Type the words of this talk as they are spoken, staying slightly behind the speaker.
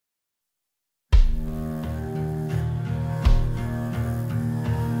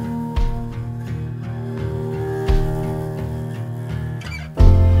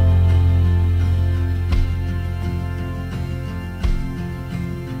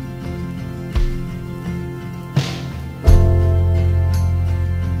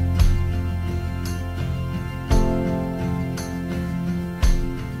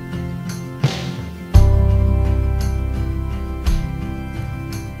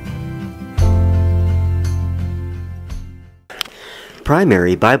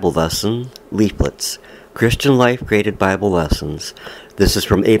Primary Bible Lesson Leaflets. Christian Life Graded Bible Lessons. This is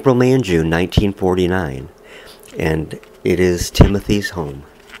from April, May, and June 1949, and it is Timothy's Home.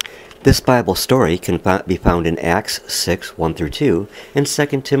 This Bible story can be found in Acts 6, 1-2, and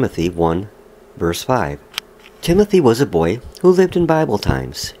 2 Timothy 1, verse 5. Timothy was a boy who lived in Bible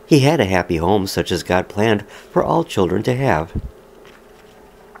times. He had a happy home such as God planned for all children to have.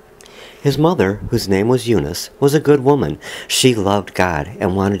 His mother, whose name was Eunice, was a good woman. She loved God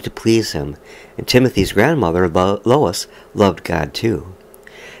and wanted to please him, and Timothy's grandmother, Lois, loved God too.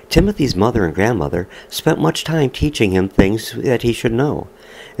 Timothy's mother and grandmother spent much time teaching him things that he should know,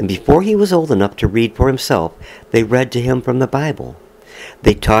 and before he was old enough to read for himself, they read to him from the Bible.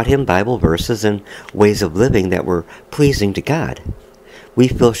 They taught him Bible verses and ways of living that were pleasing to God. We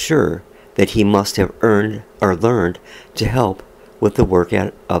feel sure that he must have earned or learned to help with the work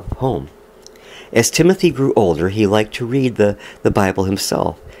of home. As Timothy grew older, he liked to read the Bible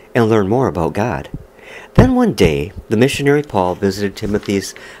himself and learn more about God. Then one day, the missionary Paul visited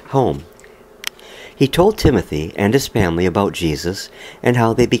Timothy's home. He told Timothy and his family about Jesus and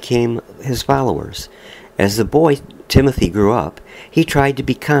how they became his followers. As the boy Timothy grew up, he tried to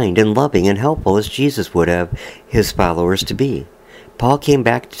be kind and loving and helpful as Jesus would have his followers to be. Paul came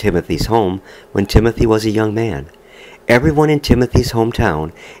back to Timothy's home when Timothy was a young man. Everyone in Timothy's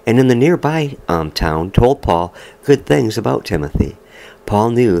hometown and in the nearby town told Paul good things about Timothy.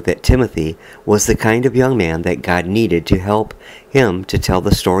 Paul knew that Timothy was the kind of young man that God needed to help him to tell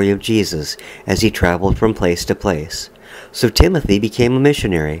the story of Jesus as he traveled from place to place. So Timothy became a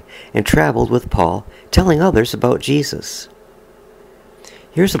missionary and traveled with Paul, telling others about Jesus.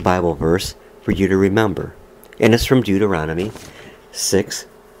 Here's a Bible verse for you to remember, and it's from Deuteronomy 6,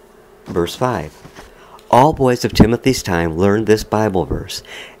 verse 5. All boys of Timothy's time learned this Bible verse.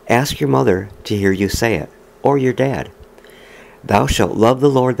 Ask your mother to hear you say it, or your dad. Thou shalt love the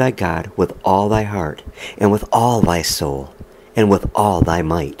Lord thy God with all thy heart, and with all thy soul, and with all thy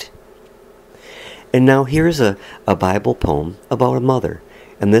might. And now here's a Bible poem about a mother,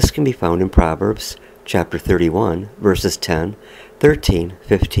 and this can be found in Proverbs chapter 31, verses 10, 13,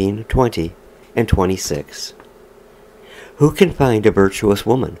 15, 20, and 26. Who can find a virtuous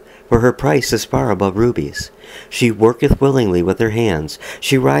woman? For her price is far above rubies. She worketh willingly with her hands.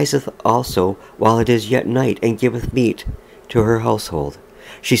 She riseth also while it is yet night, and giveth meat to her household.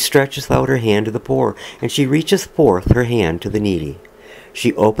 She stretcheth out her hand to the poor, and she reacheth forth her hand to the needy.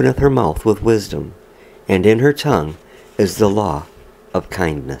 She openeth her mouth with wisdom, and in her tongue is the law of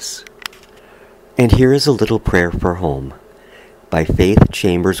kindness. And here is a little prayer for home, by Faith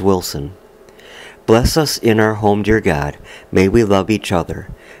Chambers Wilson. Bless us in our home, dear God. May we love each other.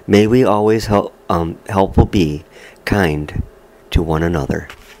 May we always helpful be, kind to one another.